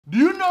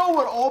know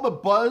what all the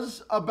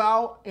buzz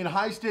about in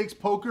high stakes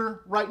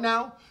poker right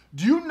now?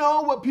 Do you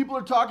know what people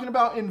are talking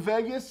about in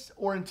Vegas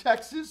or in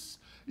Texas,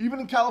 even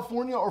in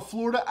California or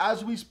Florida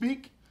as we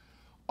speak?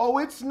 Oh,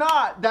 it's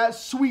not that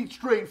sweet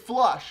straight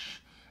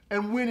flush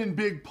and winning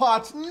big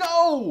pots.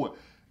 No,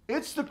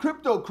 it's the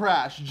crypto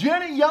crash.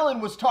 Janet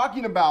Yellen was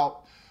talking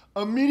about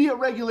immediate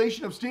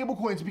regulation of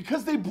stablecoins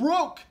because they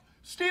broke.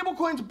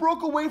 Stablecoins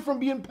broke away from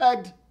being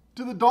pegged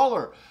to the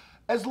dollar,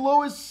 as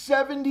low as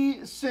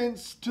 70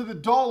 cents to the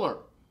dollar.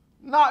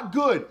 Not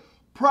good.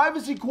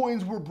 Privacy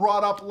coins were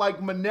brought up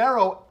like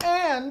Monero,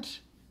 and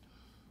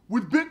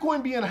with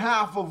Bitcoin being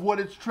half of what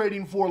it's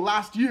trading for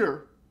last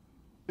year,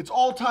 its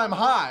all-time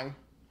high,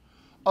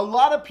 a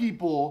lot of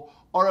people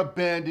are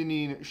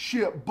abandoning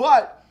ship.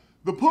 But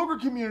the poker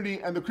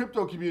community and the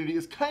crypto community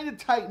is kind of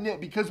tight-knit,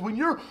 because when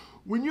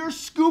you're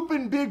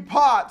scooping big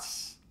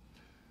pots,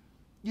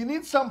 you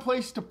need some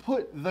place to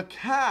put the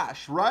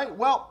cash, right?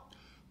 Well,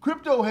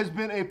 crypto has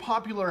been a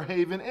popular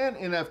haven, and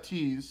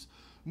NFTs,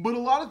 but a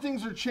lot of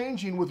things are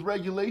changing with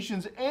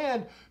regulations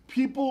and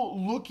people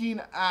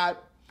looking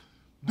at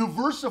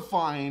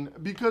diversifying,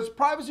 because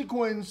privacy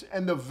coins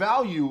and the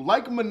value,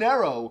 like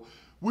Monero,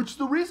 which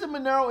the reason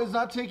Monero is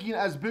not taking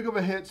as big of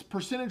a hit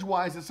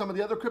percentage-wise as some of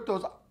the other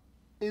cryptos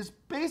is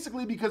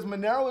basically because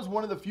Monero is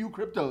one of the few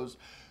cryptos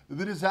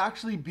that is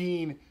actually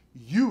being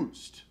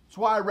used. That's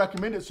why I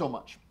recommend it so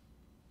much.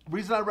 The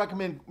reason I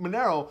recommend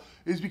Monero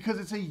is because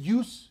it's a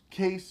use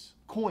case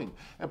coin.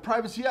 At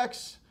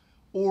PrivacyX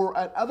or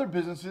at other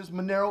businesses,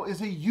 Monero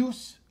is a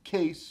use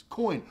case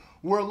coin,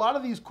 where a lot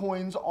of these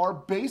coins are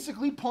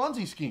basically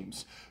Ponzi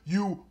schemes.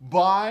 You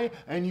buy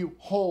and you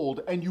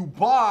hold, and you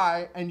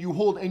buy and you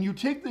hold, and you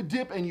take the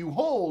dip and you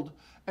hold,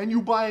 and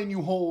you buy and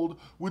you hold,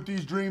 with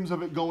these dreams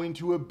of it going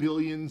to a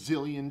billion,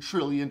 zillion,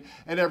 trillion,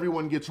 and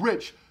everyone gets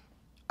rich.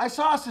 I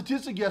saw a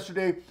statistic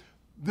yesterday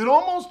that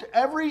almost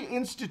every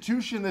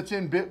institution that's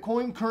in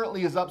Bitcoin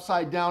currently is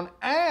upside down,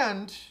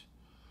 and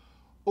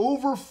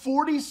over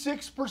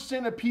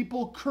 46% of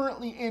people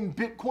currently in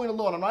Bitcoin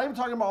alone, I'm not even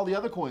talking about all the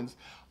other coins,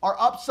 are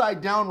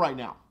upside down right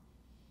now.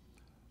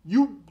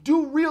 You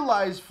do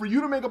realize for you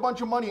to make a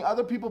bunch of money,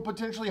 other people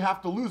potentially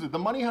have to lose it. The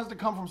money has to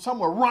come from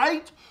somewhere,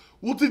 right?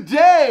 Well,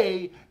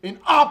 today, in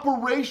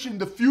Operation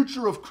The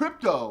Future of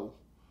Crypto,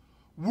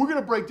 we're going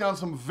to break down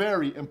some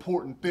very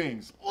important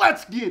things.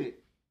 Let's get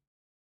it.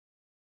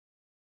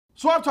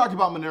 So I've talked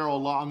about Monero a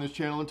lot on this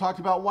channel and talked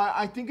about why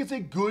I think it's a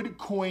good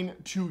coin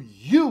to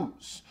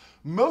use.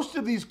 Most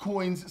of these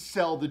coins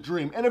sell the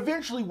dream, and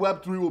eventually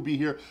Web3 will be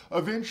here.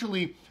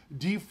 Eventually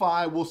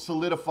DeFi will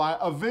solidify.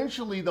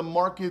 Eventually the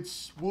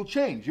markets will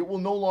change. It will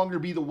no longer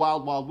be the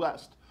wild, wild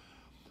west.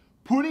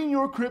 Putting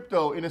your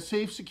crypto in a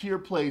safe, secure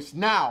place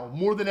now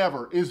more than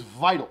ever is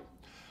vital.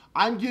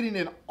 I'm getting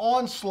an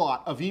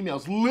onslaught of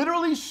emails,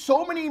 literally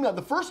so many emails.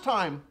 The first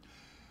time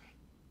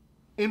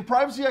in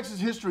PrivacyX's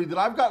history that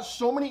I've got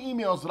so many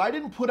emails that I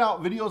didn't put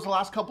out videos the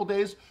last couple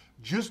days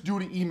just due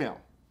to email.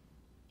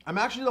 I'm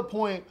actually at a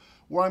point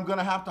where I'm going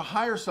to have to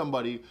hire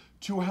somebody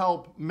to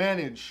help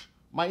manage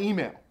my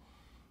email,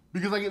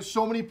 because I get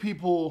so many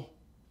people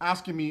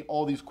asking me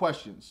all these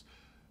questions.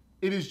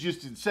 It is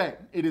just insane.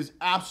 It is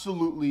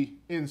absolutely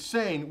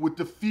insane with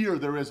the fear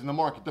there is in the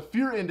market. The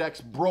fear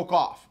index broke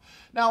off.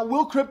 Now,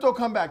 will crypto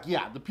come back?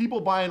 Yeah, the people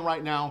buying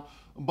right now,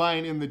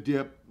 buying in the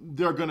dip,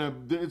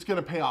 it's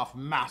gonna pay off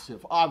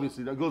massive.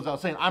 Obviously, that goes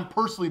without saying. I'm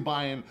personally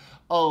buying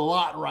a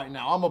lot right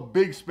now. I'm a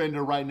big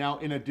spender right now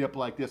in a dip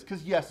like this,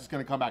 because yes, it's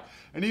gonna come back.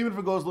 And even if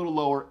it goes a little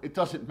lower, it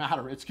doesn't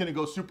matter. It's gonna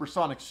go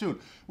supersonic soon.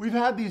 We've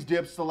had these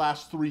dips the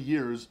last 3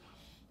 years.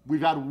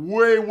 We've had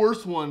way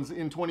worse ones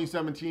in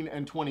 2017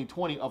 and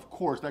 2020. Of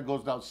course, that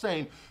goes without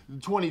saying.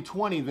 In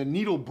 2020, the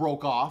needle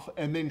broke off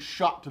and then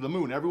shot to the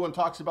moon. Everyone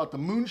talks about the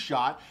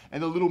moonshot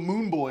and the little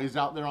moon boys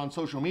out there on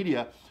social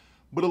media,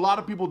 but a lot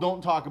of people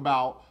don't talk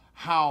about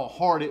how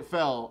hard it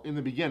fell in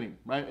the beginning,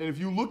 right? And if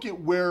you look at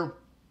where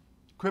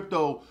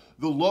crypto,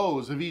 the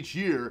lows of each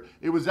year,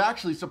 it was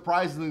actually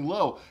surprisingly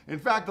low. In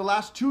fact, the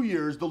last 2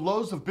 years, the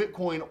lows of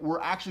Bitcoin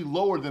were actually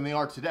lower than they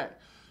are today.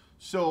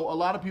 So a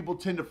lot of people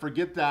tend to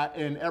forget that,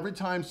 and every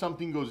time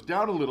something goes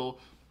down a little,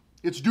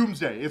 it's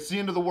doomsday. It's the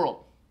end of the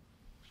world.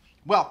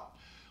 Well,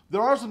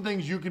 there are some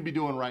things you could be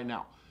doing right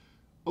now.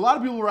 A lot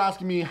of people were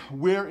asking me,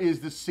 where is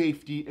the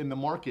safety in the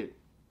market?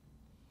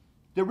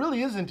 There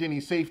really isn't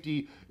any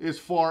safety as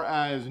far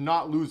as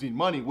not losing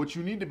money. What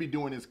you need to be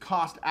doing is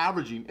cost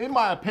averaging, in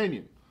my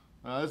opinion.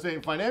 This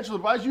ain't financial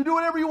advice. You do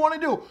whatever you want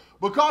to do.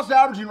 But cost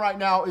averaging right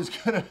now is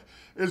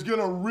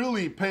gonna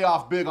really pay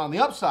off big on the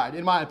upside,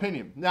 in my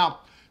opinion. Now,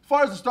 as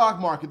far as the stock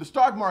market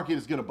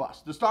is going to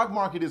bust. The stock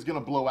market is going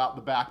to blow out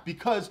the back,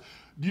 because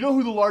do you know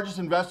who the largest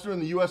investor in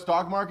the U.S.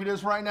 stock market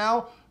is right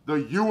now? The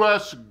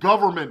U.S.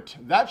 government.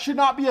 That should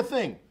not be a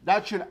thing.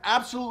 That should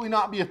absolutely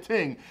not be a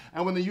thing.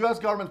 And when the U.S.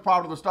 government's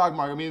profit of the stock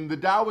market, I mean, the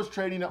Dow was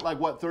trading at like,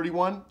 what,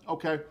 31?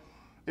 Okay.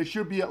 It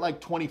should be at like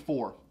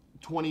 24,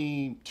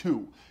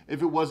 22,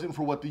 if it wasn't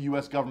for what the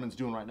U.S. government's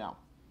doing right now.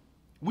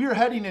 We are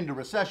heading into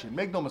recession.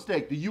 Make no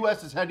mistake, the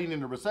US is heading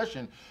into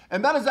recession,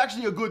 and that is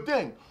actually a good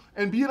thing.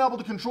 And being able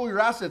to control your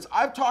assets,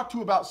 I've talked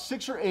to about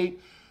 6 or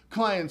 8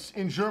 clients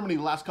in Germany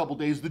the last couple of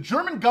days. The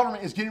German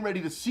government is getting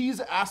ready to seize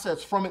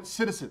assets from its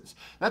citizens.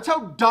 That's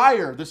how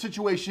dire the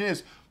situation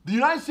is. The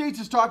United States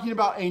is talking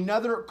about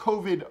another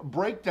COVID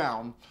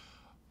breakdown,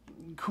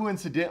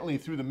 coincidentally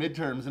through the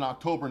midterms in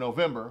October,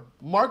 November.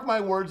 Mark my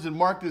words and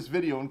mark this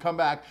video and come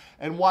back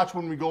and watch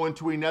when we go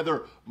into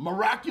another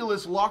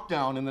miraculous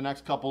lockdown in the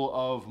next couple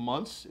of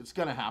months. It's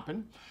going to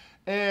happen.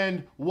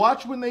 And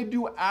watch when they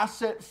do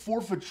asset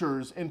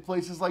forfeitures in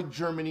places like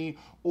Germany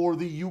or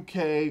the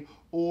UK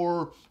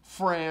or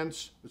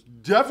France,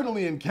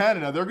 definitely in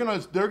Canada.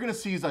 They're gonna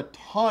seize a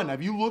ton.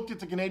 Have you looked at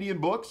the Canadian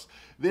books?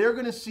 They're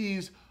gonna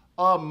seize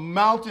a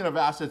mountain of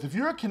assets. If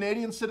you're a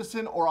Canadian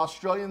citizen or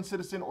Australian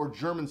citizen or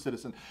German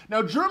citizen.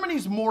 Now,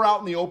 Germany's more out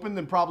in the open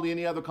than probably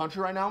any other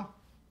country right now.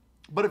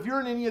 But if you're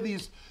in any of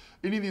these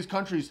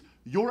countries,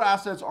 your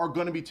assets are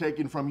going to be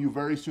taken from you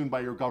very soon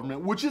by your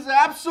government, which is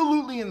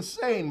absolutely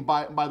insane,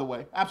 by the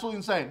way. Absolutely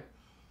insane.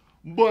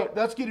 But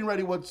that's getting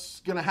ready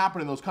what's going to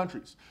happen in those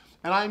countries.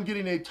 And I'm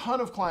getting a ton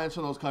of clients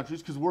in those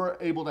countries because we're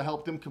able to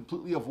help them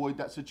completely avoid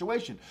that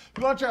situation. If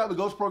you want to check out the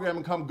Ghost program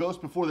and come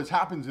Ghost before this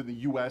happens in the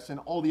US and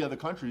all the other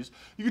countries,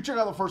 you can check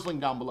out the first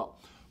link down below.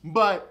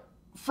 But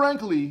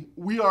frankly,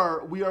 we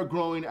are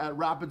growing at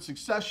rapid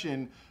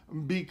succession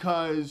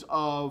because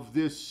of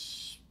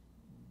this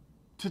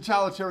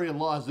totalitarian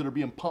laws that are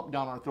being pumped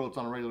down our throats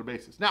on a regular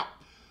basis. Now,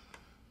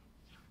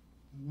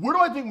 where do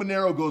I think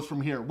Monero goes from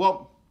here?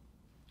 Well,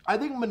 I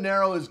think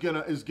Monero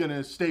is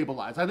gonna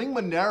stabilize. I think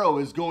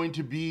Monero is going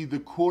to be the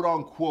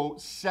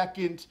quote-unquote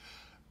second.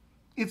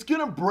 It's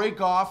gonna break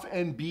off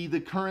and be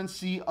the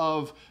currency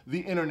of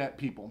the internet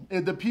people.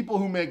 The people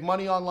who make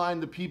money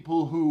online, the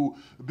people who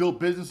build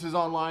businesses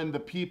online, the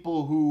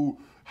people who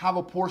have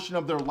a portion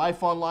of their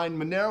life online.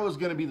 Monero is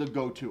gonna be the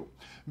go-to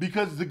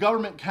because the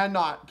government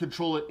cannot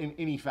control it in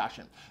any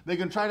fashion. They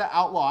can try to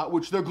outlaw it,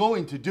 which they're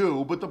going to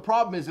do, but the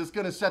problem is it's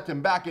gonna set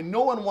them back, and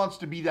no one wants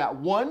to be that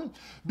one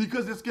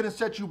because it's gonna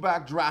set you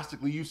back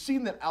drastically. You've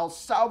seen that El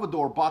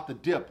Salvador bought the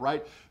dip,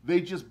 right?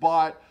 They just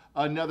bought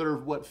another,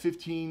 what,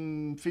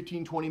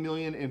 20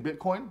 million in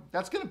Bitcoin.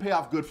 That's gonna pay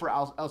off good for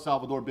El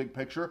Salvador, big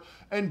picture.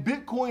 And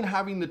Bitcoin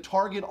having the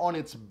target on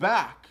its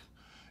back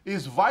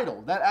is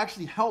vital. That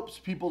actually helps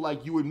people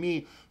like you and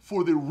me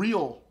for the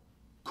real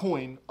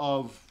coin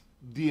of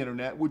the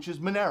internet, which is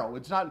Monero.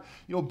 It's not,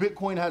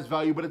 Bitcoin has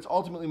value, but it's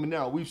ultimately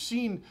Monero. We've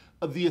seen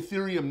the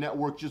Ethereum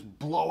network just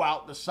blow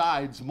out the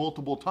sides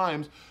multiple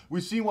times.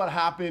 We've seen what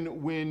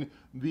happened when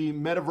the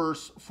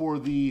metaverse for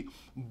the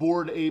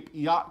Bored Ape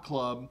Yacht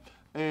Club,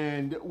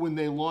 and when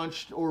they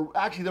launched, or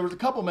actually there was a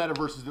couple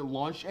metaverses that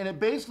launched, and it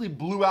basically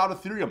blew out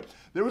Ethereum.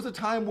 There was a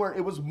time where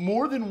it was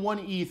more than 1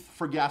 ETH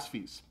for gas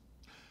fees.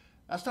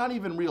 That's not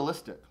even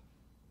realistic.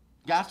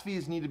 Gas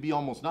fees need to be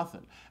almost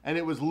nothing. And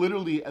it was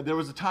literally, there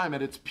was a time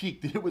at its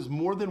peak that it was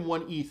more than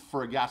 1 ETH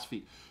for a gas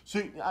fee.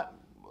 So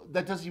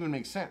that doesn't even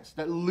make sense.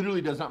 That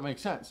literally does not make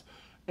sense.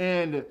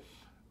 And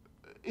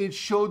it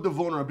showed the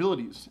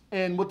vulnerabilities.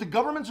 And what the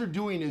governments are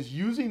doing is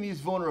using these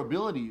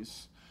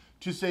vulnerabilities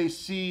to say,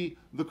 see,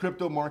 the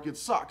crypto market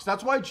sucks.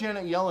 That's why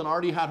Janet Yellen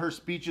already had her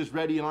speeches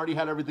ready and already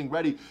had everything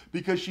ready,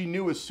 because she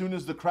knew as soon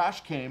as the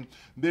crash came,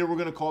 they were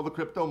gonna call the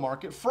crypto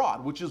market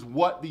fraud, which is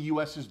what the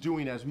US is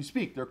doing as we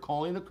speak. They're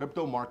calling the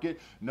crypto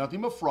market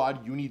nothing but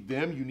fraud. You need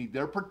them, you need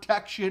their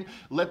protection.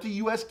 Let the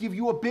US give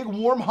you a big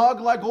warm hug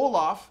like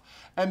Olaf,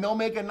 and they'll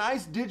make a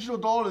nice digital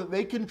dollar that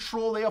they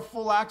control, they have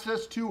full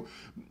access to.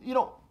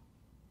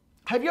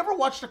 Have you ever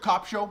watched a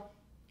cop show?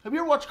 Have you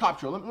ever watched Cop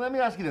Show? Let me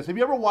ask you this. Have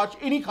you ever watched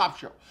any cop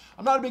show?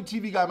 I'm not a big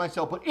TV guy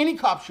myself, but any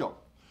cop show.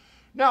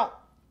 Now,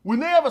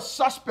 when they have a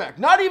suspect,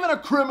 not even a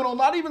criminal,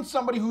 not even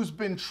somebody who's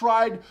been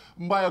tried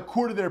by a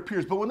court of their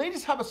peers, but when they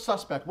just have a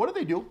suspect, what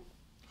do?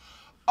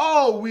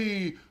 Oh,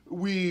 we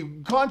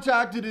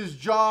contacted his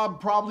job,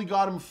 probably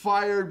got him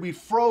fired. We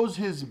froze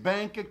his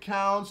bank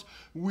accounts.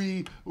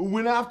 We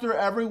went after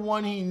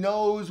everyone he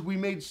knows. We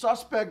made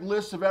suspect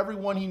lists of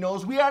everyone he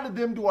knows. We added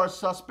them to our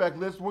suspect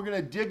list. We're going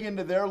to dig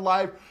into their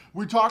life.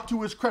 We talked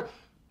to his credit.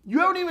 You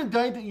haven't even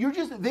done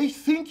anything. They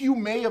think you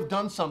may have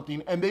done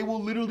something, and they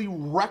will literally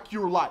wreck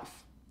your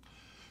life.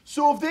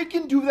 So if they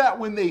can do that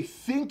when they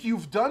think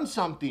you've done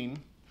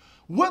something,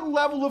 what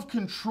level of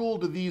control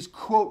do these,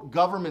 quote,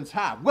 governments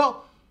have?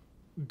 Well,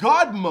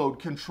 God mode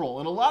control.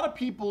 And a lot of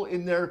people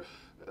in their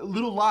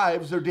little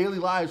lives, their daily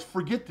lives,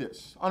 forget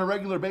this on a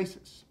regular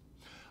basis.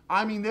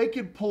 I mean, they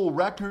could pull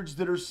records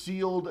that are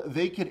sealed.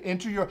 They could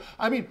enter your,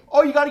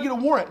 oh, you got to get a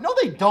warrant. No,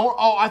 they don't.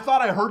 Oh, I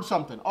thought I heard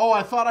something. Oh,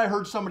 I thought I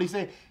heard somebody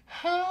say,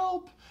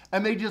 help.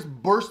 And they just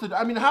burst it.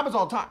 It happens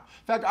all the time.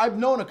 In fact, I've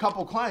known a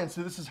couple clients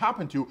that this has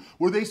happened to,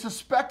 where they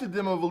suspected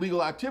them of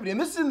illegal activity. And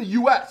this is in the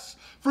US.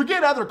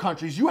 Forget other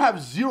countries. You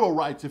have zero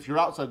rights if you're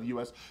outside the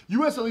US.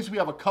 US, at least we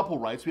have a couple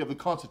rights. We have the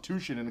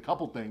Constitution and a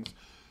couple things.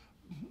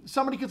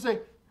 Somebody could say,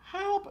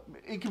 help.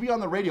 It could be on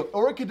the radio,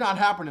 or it could not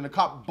happen and a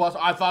cop bust.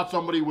 I thought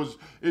somebody was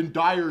in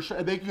dire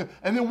shape.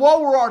 And then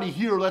while we're already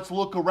here, let's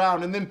look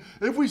around. And then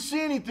if we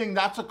see anything,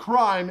 that's a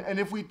crime. And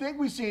if we think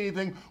we see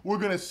anything, we're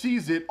going to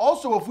seize it.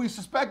 Also, if we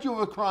suspect you of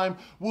a crime,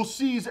 we'll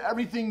seize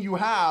everything you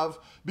have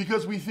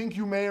because we think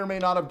you may or may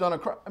not have done a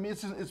crime. I mean,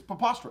 it's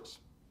preposterous.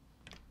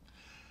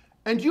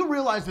 And you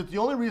realize that the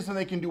only reason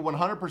they can do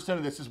 100%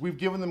 of this is we've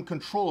given them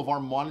control of our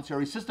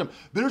monetary system.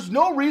 There's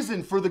no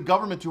reason for the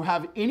government to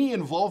have any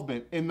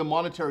involvement in the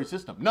monetary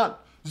system. None.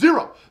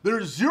 Zero.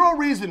 There's zero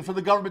reason for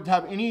the government to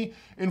have any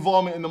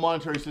involvement in the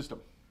monetary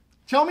system.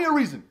 Tell me a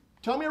reason.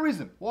 Tell me a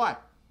reason. Why?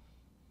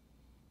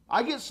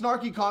 I get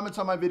snarky comments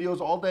on my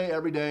videos all day,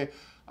 every day.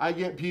 I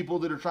get people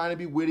that are trying to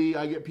be witty.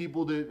 I get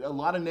people that a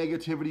lot of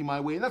negativity my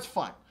way, and that's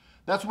fine.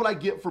 That's what I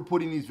get for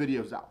putting these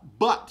videos out.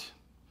 But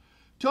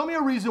tell me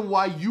a reason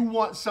why you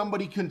want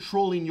somebody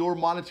controlling your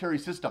monetary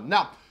system.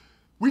 Now,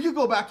 we could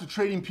go back to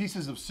trading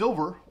pieces of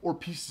silver or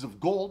pieces of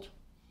gold,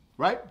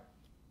 right?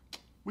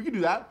 We could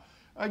do that.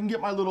 I can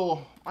get my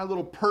little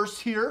purse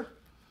here.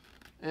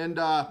 And,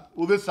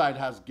 well, this side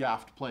has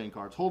gaffed playing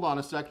cards. Hold on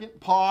a second.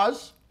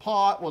 Pause.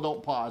 Well,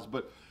 don't pause,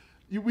 but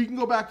we can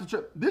go back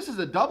to, this is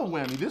a double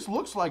whammy. This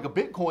looks like a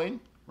Bitcoin,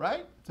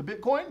 right? It's a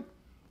Bitcoin.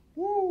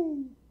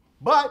 Woo!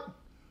 But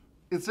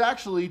it's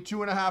actually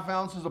 2.5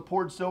 ounces of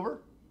poured silver.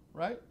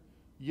 Right?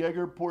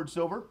 Jaeger poured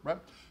silver, right?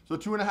 So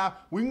 2.5.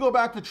 We can go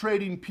back to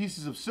trading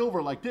pieces of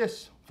silver like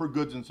this for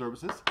goods and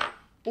services,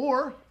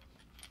 or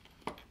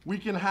we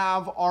can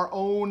have our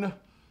own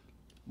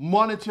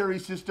monetary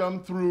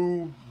system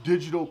through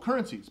digital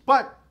currencies.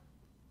 But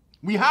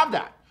we have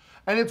that,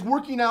 and it's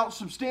working out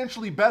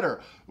substantially better.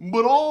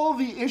 But all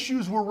the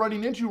issues we're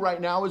running into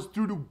right now is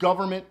due to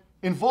government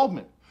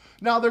involvement.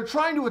 Now, they're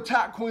trying to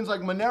attack coins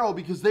like Monero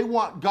because they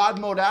want God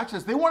mode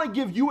access. They want to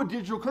give you a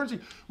digital currency.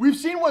 We've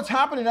seen what's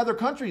happened in other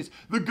countries.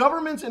 The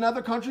governments in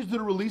other countries that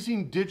are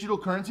releasing digital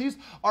currencies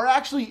are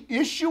actually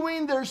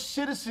issuing their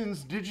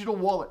citizens digital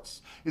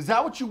wallets. Is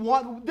that what you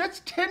want?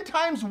 That's 10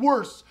 times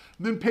worse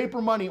than paper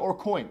money or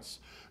coins.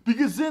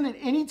 Because then at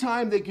any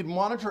time they could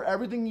monitor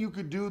everything you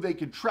could do, they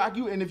could track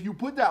you, and if you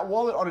put that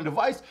wallet on a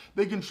device,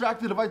 they can track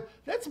the device.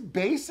 That's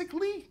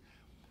basically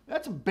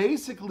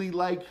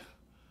like,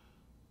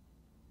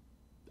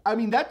 I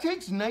mean, that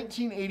takes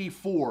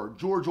 1984,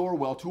 George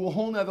Orwell, to a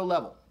whole nother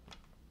level.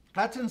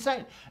 That's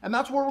insane. And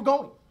that's where we're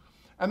going.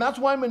 And that's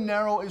why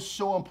Monero is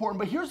so important.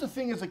 But here's the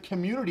thing, as a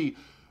community,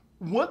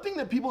 one thing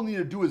that people need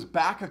to do is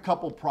back a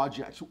couple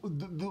projects.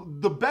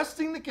 The best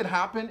thing that could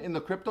happen in the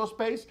crypto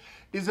space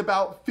is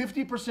about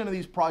 50% of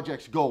these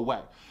projects go away.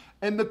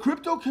 And the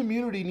crypto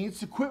community needs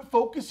to quit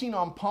focusing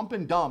on pump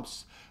and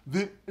dumps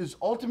that is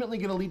ultimately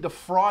going to lead to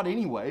fraud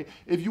anyway.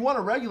 If you want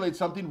to regulate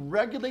something,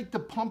 regulate the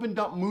pump and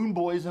dump moon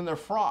boys and their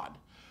fraud.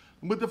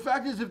 But the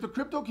fact is, if the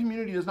crypto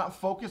community does not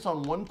focus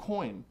on one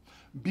coin,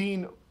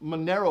 being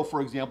Monero,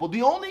 for example,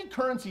 the only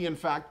currency, in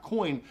fact,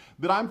 coin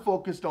that I'm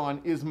focused on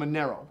is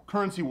Monero,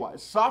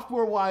 currency-wise.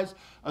 Software-wise,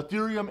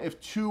 Ethereum,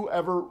 if 2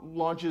 ever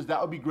launches,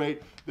 that would be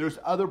great. There's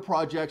other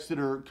projects that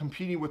are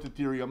competing with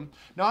Ethereum.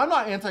 Now, I'm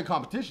not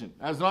anti-competition.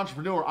 As an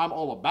entrepreneur, I'm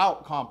all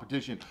about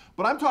competition.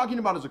 But I'm talking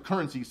about as a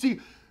currency. See,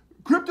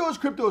 crypto is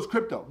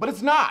crypto, but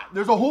it's not.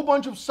 There's a whole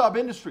bunch of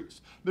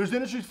sub-industries. There's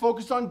industries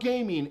focused on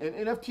gaming and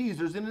NFTs.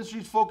 There's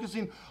industries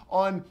focusing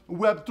on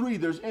Web3.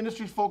 There's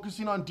industries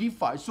focusing on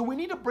DeFi. So we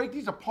need to break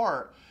these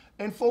apart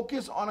and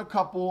focus on a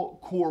couple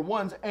core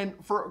ones. And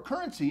for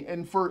currency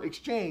and for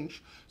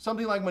exchange,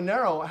 something like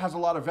Monero has a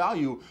lot of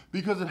value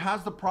because it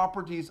has the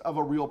properties of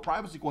a real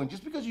privacy coin.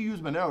 Just because you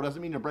use Monero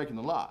doesn't mean you're breaking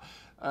the law.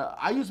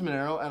 I use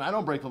Monero and I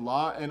don't break the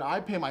law, and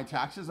I pay my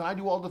taxes and I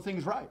do all the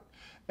things right.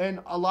 And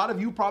a lot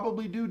of you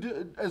probably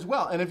do as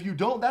well. And if you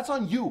don't, that's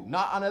on you,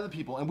 not on other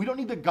people. And we don't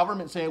need the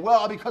government saying,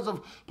 well, because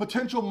of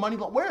potential money.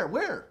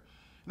 Where?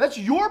 That's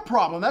your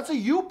problem. That's a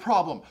you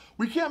problem.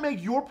 We can't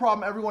make your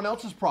problem everyone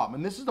else's problem.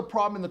 And this is the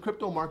problem in the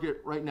crypto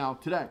market right now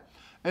today.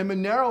 And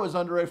Monero is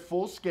under a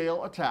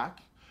full-scale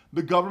attack.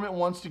 The government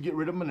wants to get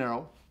rid of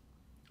Monero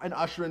and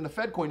usher in the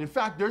Fed coin. In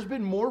fact, there's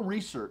been more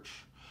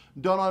research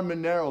done on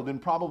Monero than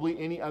probably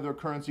any other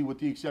currency, with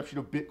the exception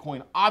of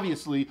Bitcoin,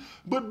 obviously.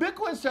 But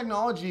Bitcoin's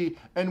technology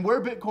and where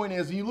Bitcoin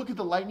is, and you look at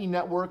the Lightning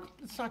Network,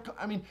 it's not,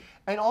 I mean,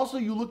 and also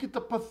you look at the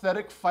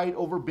pathetic fight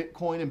over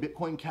Bitcoin and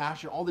Bitcoin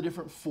Cash and all the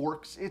different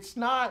forks, it's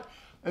not.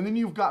 And then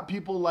you've got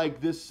people like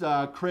this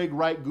Craig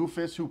Wright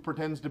goofus who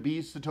pretends to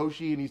be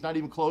Satoshi, and he's not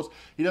even close.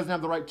 He doesn't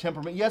have the right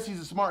temperament. Yes, he's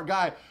a smart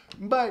guy,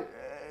 but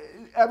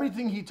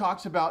everything he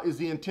talks about is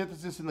the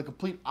antithesis and the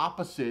complete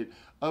opposite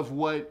of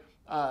what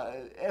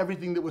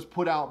everything that was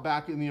put out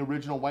back in the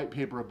original white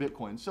paper of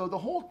Bitcoin. So the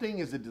whole thing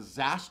is a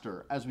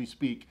disaster as we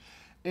speak.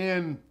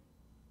 And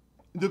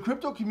the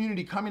crypto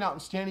community coming out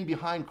and standing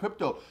behind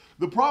crypto.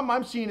 The problem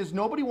I'm seeing is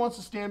nobody wants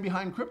to stand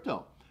behind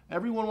crypto.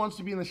 Everyone wants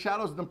to be in the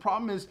shadows. The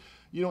problem is,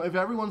 you know, if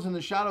everyone's in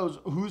the shadows,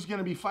 who's going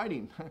to be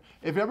fighting?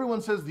 If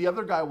everyone says the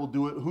other guy will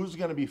do it, who's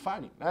going to be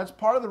fighting? That's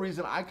part of the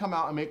reason I come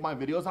out and make my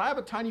videos. And I have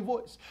a tiny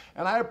voice.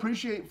 And I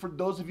appreciate for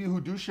those of you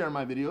who do share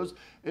my videos,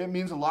 it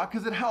means a lot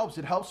because it helps.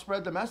 It helps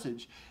spread the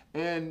message.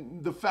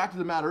 And the fact of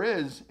the matter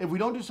is, if we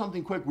don't do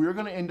something quick, we're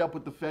going to end up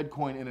with the Fed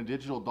coin in a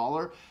digital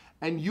dollar.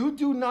 And you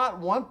do not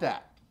want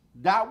that.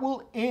 That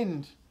will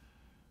end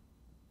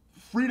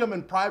freedom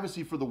and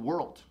privacy for the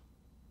world.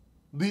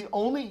 The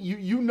only,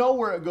 you know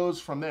where it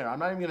goes from there. I'm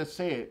not even going to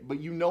say it, but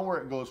you know where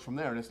it goes from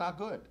there, and it's not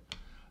good.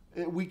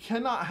 We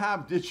cannot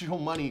have digital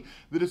money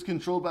that is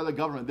controlled by the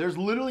government. There's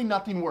literally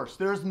nothing worse.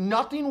 There's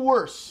nothing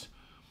worse.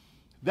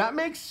 That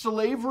makes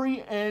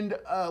slavery and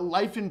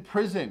life in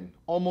prison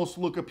almost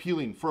look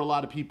appealing for a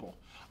lot of people.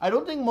 I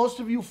don't think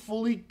most of you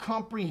fully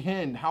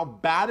comprehend how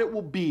bad it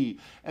will be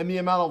and the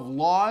amount of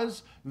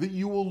laws that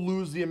you will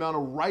lose, the amount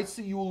of rights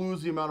that you will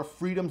lose, the amount of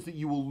freedoms that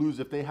you will lose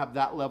if they have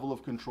that level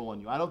of control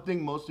on you. I don't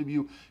think most of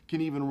you can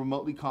even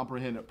remotely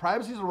comprehend it.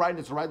 Privacy is a right, and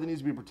it's a right that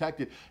needs to be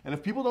protected. And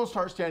if people don't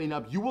start standing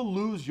up, you will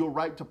lose your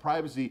right to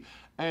privacy.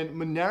 And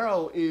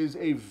Monero is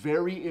a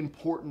very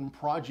important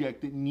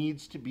project that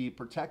needs to be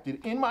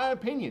protected, in my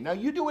opinion. Now,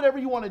 you do whatever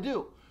you want to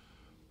do,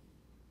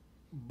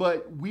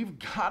 but we've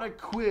got to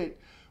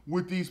quit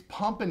with these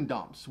pump and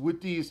dumps,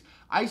 with these,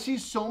 I see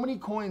so many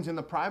coins in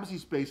the privacy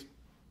space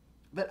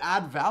that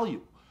add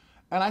value.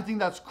 And I think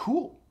that's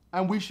cool,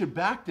 and we should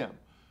back them.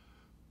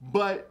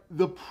 But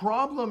the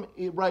problem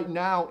right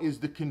now is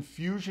the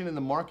confusion in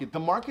the market. The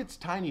market's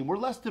tiny. We're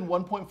less than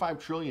 1.5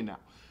 trillion now.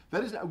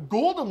 That is,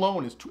 gold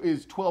alone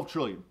is 12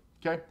 trillion,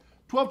 okay?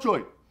 12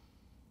 trillion.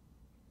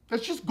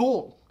 That's just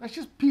gold. That's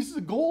just pieces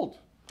of gold.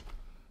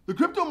 The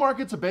crypto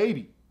market's a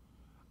baby.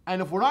 And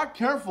if we're not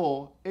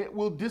careful, it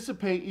will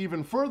dissipate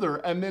even further,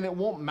 and then it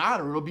won't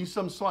matter. It'll be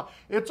some small,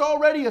 it's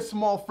already a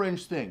small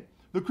fringe thing.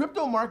 The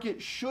crypto market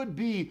should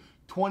be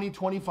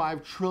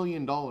 $20–25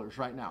 trillion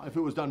right now if it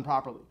was done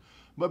properly.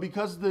 But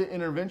because of the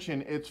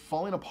intervention, it's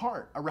falling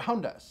apart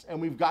around us, and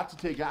we've got to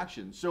take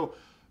action. So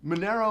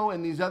Monero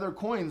and these other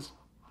coins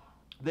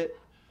that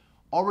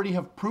already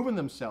have proven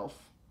themselves,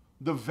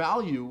 the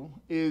value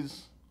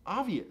is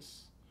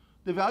obvious.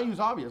 The value is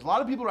obvious. A lot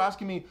of people are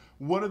asking me,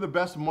 what are the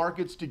best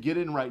markets to get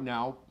in right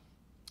now?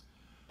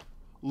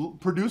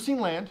 Producing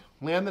land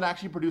that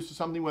actually produces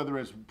something, whether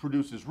it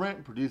produces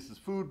rent, produces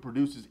food,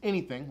 produces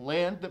anything,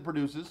 land that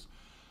produces.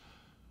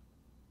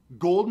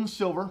 Gold and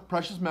silver,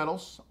 precious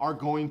metals, are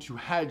going to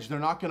hedge. They're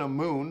not going to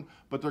moon,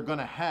 but they're going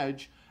to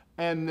hedge.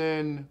 And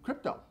then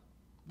crypto.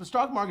 The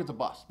stock market's a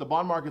bust. The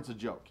bond market's a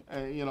joke.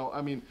 You know,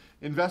 I mean,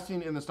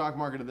 investing in the stock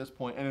market at this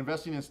point and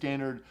investing in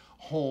standard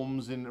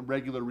homes and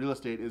regular real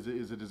estate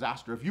is a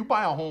disaster. If you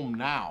buy a home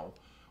now,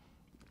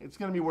 it's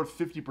going to be worth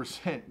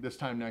 50% this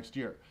time next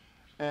year.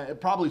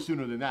 Probably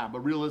sooner than that, but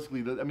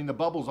realistically, the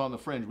bubble's on the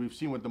fringe. We've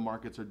seen what the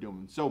markets are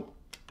doing. So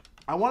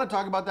I want to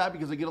talk about that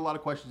because I get a lot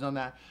of questions on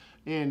that.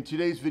 And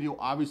today's video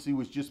obviously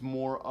was just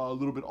more a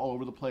little bit all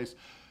over the place.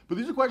 But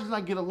these are questions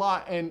I get a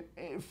lot. And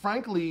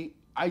frankly,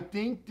 I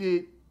think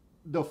that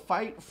the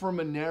fight for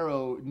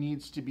Monero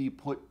needs to be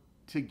put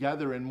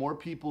together, and more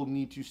people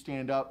need to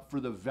stand up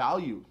for the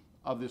value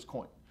of this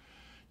coin.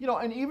 You know,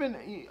 and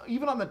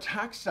even on the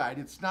tax side,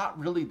 it's not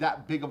really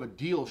that big of a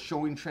deal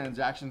showing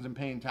transactions and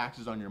paying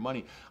taxes on your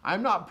money.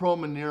 I'm not pro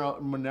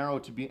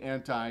Monero to be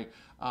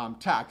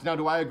anti-tax. Now,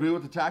 do I agree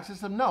with the tax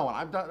system? No,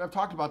 and I've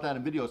talked about that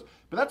in videos,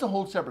 but that's a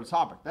whole separate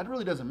topic. That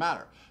really doesn't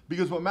matter,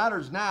 because what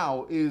matters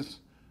now is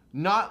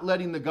not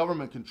letting the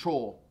government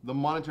control the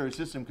monetary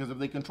system, because if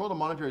they control the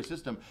monetary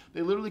system,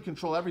 they literally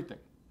control everything.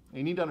 And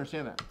you need to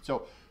understand that.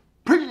 So,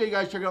 appreciate you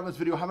guys checking out this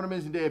video. Have an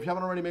amazing day. If you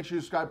haven't already, make sure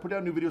you subscribe. Put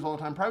out new videos all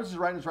the time. Privacy is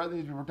right, and it's right that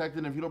needs to be protected.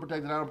 And if you don't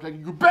protect it, I don't protect it.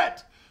 You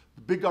bet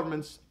the big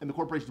governments and the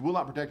corporations will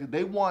not protect it.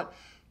 They want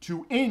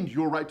to end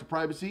your right to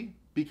privacy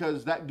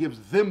because that gives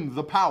them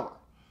the power.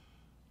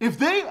 If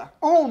they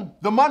own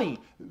the money,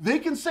 they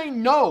can say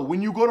no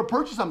when you go to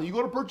purchase something. You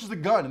go to purchase a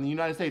gun in the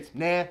United States.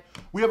 Nah,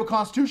 we have a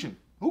constitution.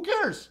 Who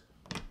cares?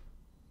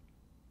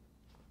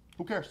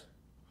 Who cares?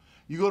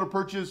 You go to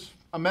purchase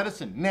a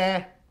medicine.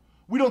 Nah,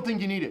 we don't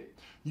think you need it.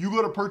 You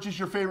go to purchase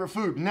your favorite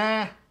food.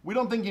 Nah, we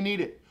don't think you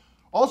need it.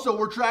 Also,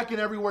 we're tracking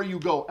everywhere you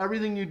go,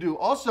 everything you do.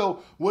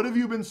 Also, what have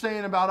you been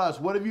saying about us?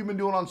 What have you been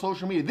doing on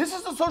social media? This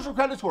is the social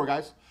credit score,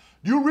 guys.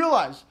 Do you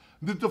realize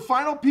that the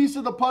final piece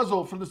of the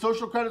puzzle for the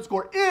social credit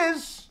score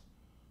is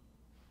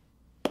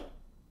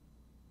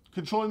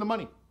controlling the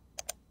money?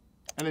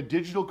 And a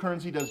digital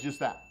currency does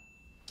just that.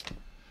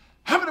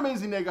 Have an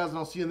amazing day, guys, and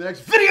I'll see you in the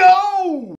next video.